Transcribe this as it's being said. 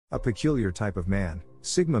A peculiar type of man,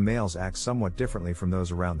 Sigma males act somewhat differently from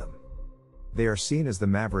those around them. They are seen as the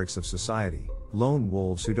mavericks of society, lone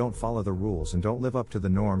wolves who don't follow the rules and don't live up to the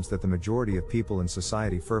norms that the majority of people in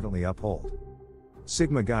society fervently uphold.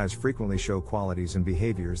 Sigma guys frequently show qualities and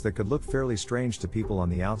behaviors that could look fairly strange to people on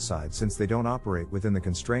the outside since they don't operate within the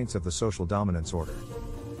constraints of the social dominance order.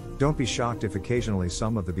 Don't be shocked if occasionally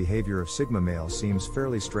some of the behavior of Sigma males seems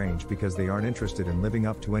fairly strange because they aren't interested in living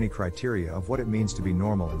up to any criteria of what it means to be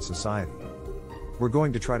normal in society. We're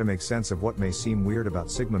going to try to make sense of what may seem weird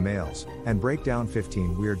about Sigma males, and break down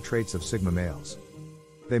 15 weird traits of Sigma males.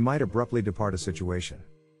 They might abruptly depart a situation.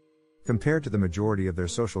 Compared to the majority of their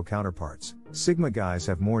social counterparts, Sigma guys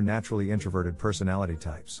have more naturally introverted personality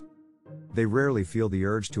types. They rarely feel the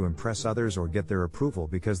urge to impress others or get their approval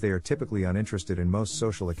because they are typically uninterested in most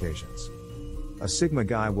social occasions. A Sigma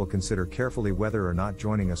guy will consider carefully whether or not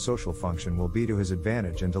joining a social function will be to his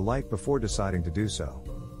advantage and delight before deciding to do so.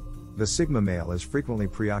 The Sigma male is frequently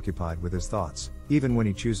preoccupied with his thoughts, even when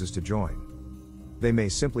he chooses to join. They may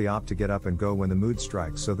simply opt to get up and go when the mood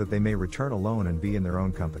strikes so that they may return alone and be in their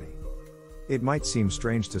own company. It might seem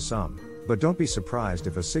strange to some, but don't be surprised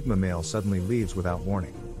if a Sigma male suddenly leaves without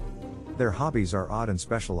warning. Their hobbies are odd and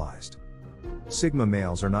specialized. Sigma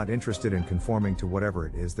males are not interested in conforming to whatever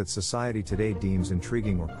it is that society today deems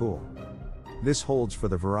intriguing or cool. This holds for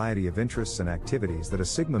the variety of interests and activities that a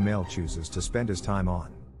Sigma male chooses to spend his time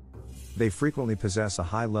on. They frequently possess a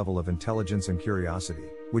high level of intelligence and curiosity,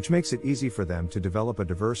 which makes it easy for them to develop a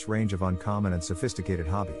diverse range of uncommon and sophisticated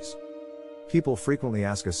hobbies. People frequently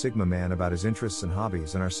ask a Sigma man about his interests and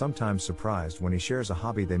hobbies and are sometimes surprised when he shares a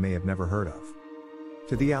hobby they may have never heard of.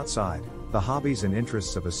 To the outside, the hobbies and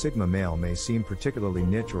interests of a Sigma male may seem particularly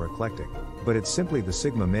niche or eclectic, but it's simply the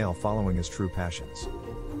Sigma male following his true passions.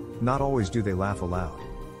 Not always do they laugh aloud.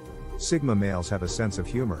 Sigma males have a sense of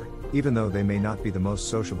humor, even though they may not be the most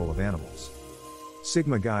sociable of animals.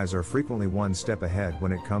 Sigma guys are frequently one step ahead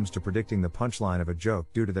when it comes to predicting the punchline of a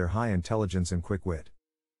joke due to their high intelligence and quick wit.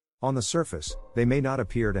 On the surface, they may not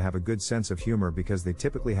appear to have a good sense of humor because they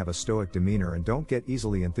typically have a stoic demeanor and don't get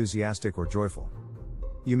easily enthusiastic or joyful.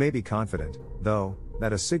 You may be confident, though,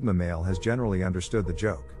 that a Sigma male has generally understood the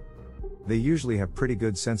joke. They usually have pretty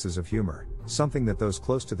good senses of humor, something that those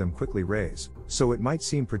close to them quickly raise, so it might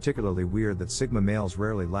seem particularly weird that Sigma males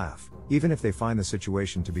rarely laugh, even if they find the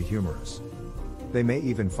situation to be humorous. They may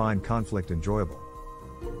even find conflict enjoyable.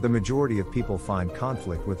 The majority of people find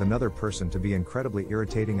conflict with another person to be incredibly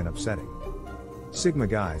irritating and upsetting. Sigma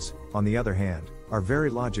guys, on the other hand, are very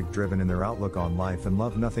logic-driven in their outlook on life and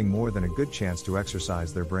love nothing more than a good chance to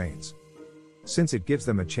exercise their brains. Since it gives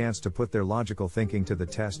them a chance to put their logical thinking to the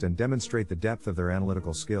test and demonstrate the depth of their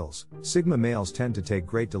analytical skills, Sigma males tend to take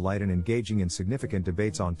great delight in engaging in significant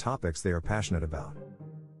debates on topics they are passionate about.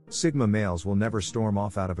 Sigma males will never storm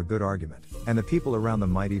off out of a good argument, and the people around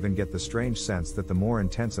them might even get the strange sense that the more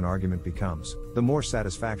intense an argument becomes, the more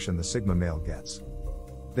satisfaction the Sigma male gets.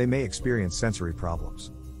 They may experience sensory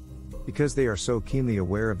problems. Because they are so keenly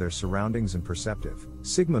aware of their surroundings and perceptive,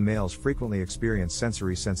 Sigma males frequently experience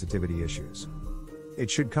sensory sensitivity issues. It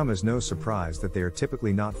should come as no surprise that they are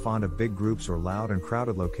typically not fond of big groups or loud and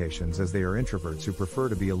crowded locations, as they are introverts who prefer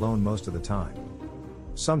to be alone most of the time.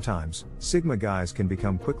 Sometimes, Sigma guys can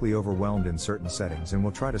become quickly overwhelmed in certain settings and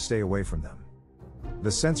will try to stay away from them.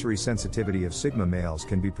 The sensory sensitivity of Sigma males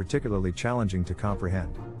can be particularly challenging to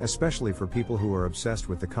comprehend, especially for people who are obsessed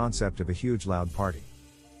with the concept of a huge loud party.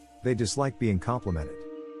 They dislike being complimented.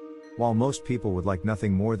 While most people would like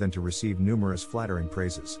nothing more than to receive numerous flattering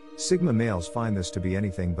praises, Sigma males find this to be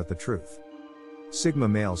anything but the truth. Sigma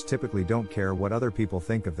males typically don't care what other people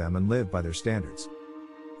think of them and live by their standards.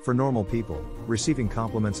 For normal people, receiving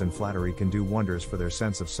compliments and flattery can do wonders for their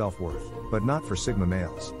sense of self-worth, but not for Sigma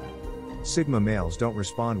males. Sigma males don't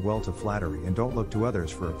respond well to flattery and don't look to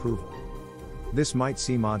others for approval. This might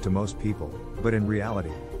seem odd to most people, but in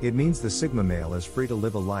reality, it means the Sigma male is free to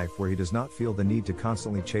live a life where he does not feel the need to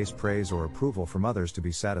constantly chase praise or approval from others to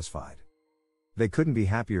be satisfied. They couldn't be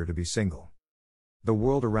happier to be single. The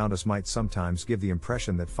world around us might sometimes give the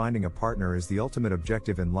impression that finding a partner is the ultimate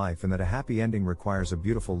objective in life and that a happy ending requires a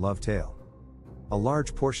beautiful love tale. A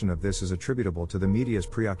large portion of this is attributable to the media's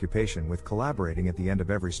preoccupation with collaborating at the end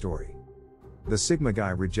of every story. The Sigma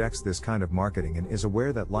guy rejects this kind of marketing and is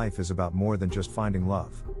aware that life is about more than just finding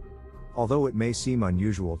love. Although it may seem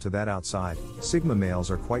unusual to that outside, Sigma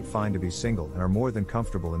males are quite fine to be single and are more than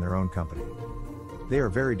comfortable in their own company. They are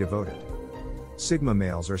very devoted. Sigma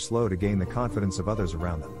males are slow to gain the confidence of others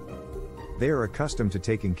around them. They are accustomed to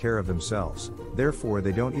taking care of themselves, therefore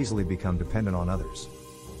they don't easily become dependent on others.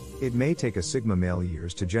 It may take a Sigma male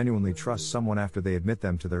years to genuinely trust someone after they admit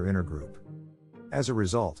them to their inner group. As a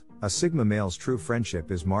result, a Sigma male's true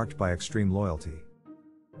friendship is marked by extreme loyalty.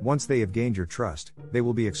 Once they have gained your trust, they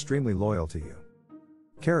will be extremely loyal to you.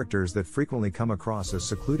 Characters that frequently come across as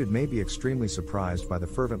secluded may be extremely surprised by the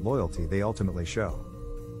fervent loyalty they ultimately show.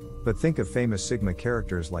 But think of famous Sigma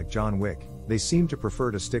characters like John Wick. They seem to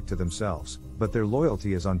prefer to stick to themselves, but their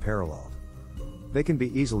loyalty is unparalleled. They can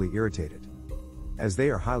be easily irritated. As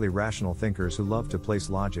they are highly rational thinkers who love to place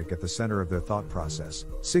logic at the center of their thought process,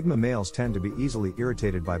 Sigma males tend to be easily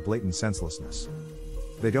irritated by blatant senselessness.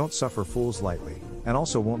 They don't suffer fools lightly, and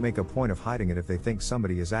also won't make a point of hiding it if they think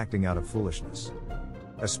somebody is acting out of foolishness.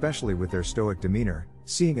 Especially with their stoic demeanor,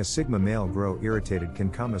 seeing a Sigma male grow irritated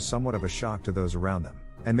can come as somewhat of a shock to those around them,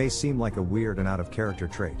 and may seem like a weird and out of character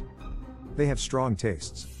trait. They have strong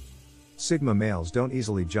tastes. Sigma males don't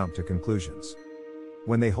easily jump to conclusions.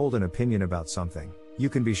 When they hold an opinion about something, you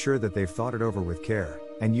can be sure that they've thought it over with care,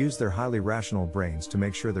 and use their highly rational brains to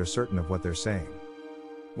make sure they're certain of what they're saying.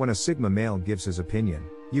 When a Sigma male gives his opinion,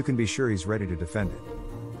 you can be sure he's ready to defend it.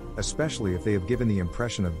 Especially if they have given the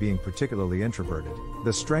impression of being particularly introverted,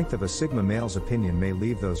 the strength of a Sigma male's opinion may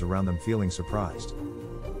leave those around them feeling surprised.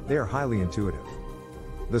 They are highly intuitive.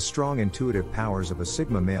 The strong intuitive powers of a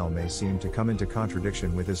Sigma male may seem to come into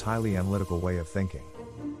contradiction with his highly analytical way of thinking.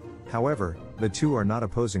 However, the two are not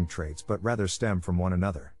opposing traits but rather stem from one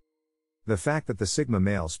another. The fact that the Sigma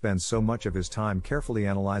male spends so much of his time carefully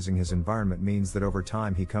analyzing his environment means that over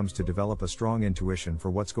time he comes to develop a strong intuition for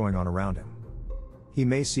what's going on around him. He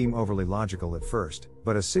may seem overly logical at first,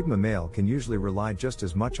 but a Sigma male can usually rely just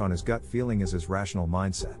as much on his gut feeling as his rational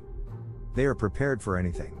mindset. They are prepared for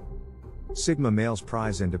anything. Sigma males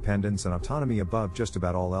prize independence and autonomy above just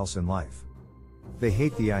about all else in life. They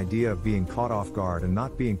hate the idea of being caught off guard and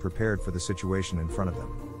not being prepared for the situation in front of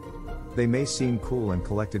them. They may seem cool and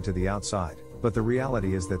collected to the outside, but the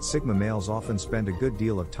reality is that Sigma males often spend a good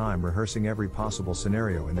deal of time rehearsing every possible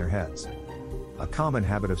scenario in their heads. A common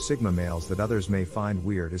habit of Sigma males that others may find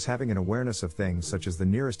weird is having an awareness of things such as the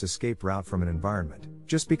nearest escape route from an environment,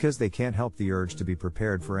 just because they can't help the urge to be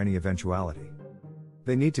prepared for any eventuality.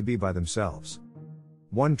 They need to be by themselves.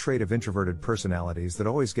 One trait of introverted personalities that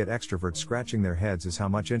always get extroverts scratching their heads is how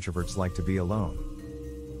much introverts like to be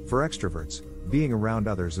alone. For extroverts, being around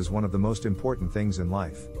others is one of the most important things in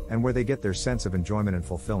life, and where they get their sense of enjoyment and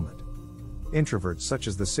fulfillment. Introverts such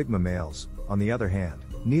as the Sigma males, on the other hand,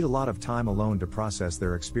 need a lot of time alone to process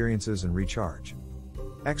their experiences and recharge.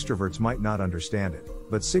 Extroverts might not understand it,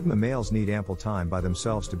 but Sigma males need ample time by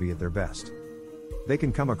themselves to be at their best. They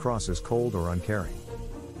can come across as cold or uncaring.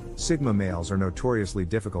 Sigma males are notoriously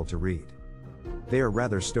difficult to read. They are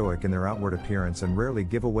rather stoic in their outward appearance and rarely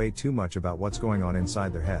give away too much about what's going on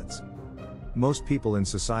inside their heads. Most people in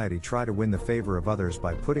society try to win the favor of others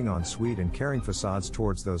by putting on sweet and caring facades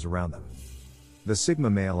towards those around them. The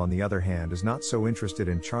Sigma male, on the other hand, is not so interested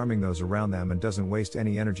in charming those around them and doesn't waste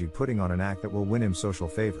any energy putting on an act that will win him social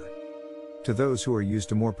favor. To those who are used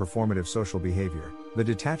to more performative social behavior, the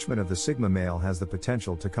detachment of the Sigma male has the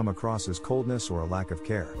potential to come across as coldness or a lack of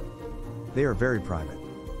care. They are very private.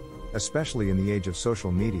 Especially in the age of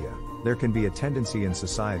social media, there can be a tendency in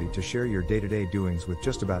society to share your day-to-day doings with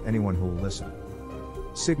just about anyone who will listen.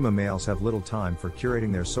 Sigma males have little time for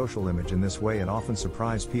curating their social image in this way and often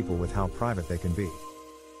surprise people with how private they can be.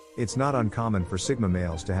 It's not uncommon for Sigma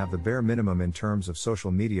males to have the bare minimum in terms of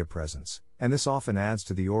social media presence, and this often adds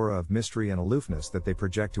to the aura of mystery and aloofness that they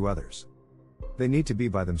project to others. They need to be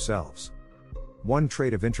by themselves. One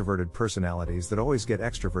trait of introverted personalities that always get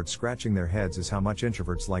extroverts scratching their heads is how much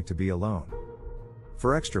introverts like to be alone.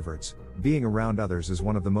 For extroverts, being around others is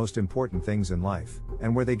one of the most important things in life,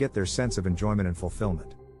 and where they get their sense of enjoyment and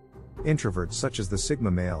fulfillment. Introverts such as the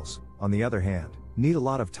Sigma males, on the other hand, need a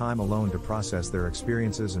lot of time alone to process their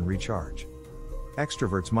experiences and recharge.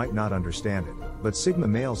 Extroverts might not understand it, but Sigma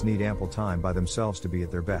males need ample time by themselves to be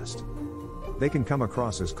at their best. They can come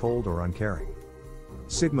across as cold or uncaring.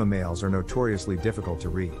 Sigma males are notoriously difficult to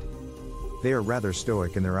read. They are rather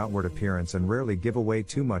stoic in their outward appearance and rarely give away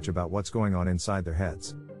too much about what's going on inside their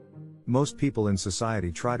heads. Most people in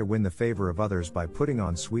society try to win the favor of others by putting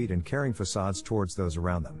on sweet and caring facades towards those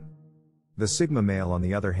around them. The Sigma male, on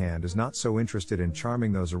the other hand, is not so interested in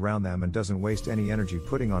charming those around them and doesn't waste any energy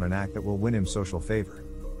putting on an act that will win him social favor.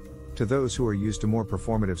 To those who are used to more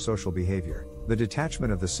performative social behavior, the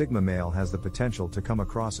detachment of the Sigma male has the potential to come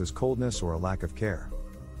across as coldness or a lack of care.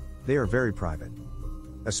 They are very private.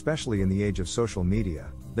 Especially in the age of social media,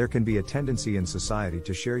 there can be a tendency in society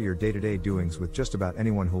to share your day-to-day doings with just about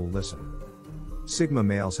anyone who will listen. Sigma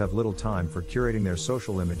males have little time for curating their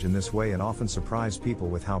social image in this way and often surprise people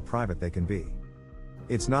with how private they can be.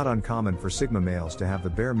 It's not uncommon for Sigma males to have the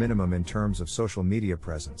bare minimum in terms of social media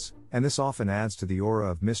presence, And this often adds to the aura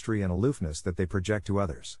of mystery and aloofness that they project to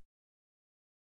others.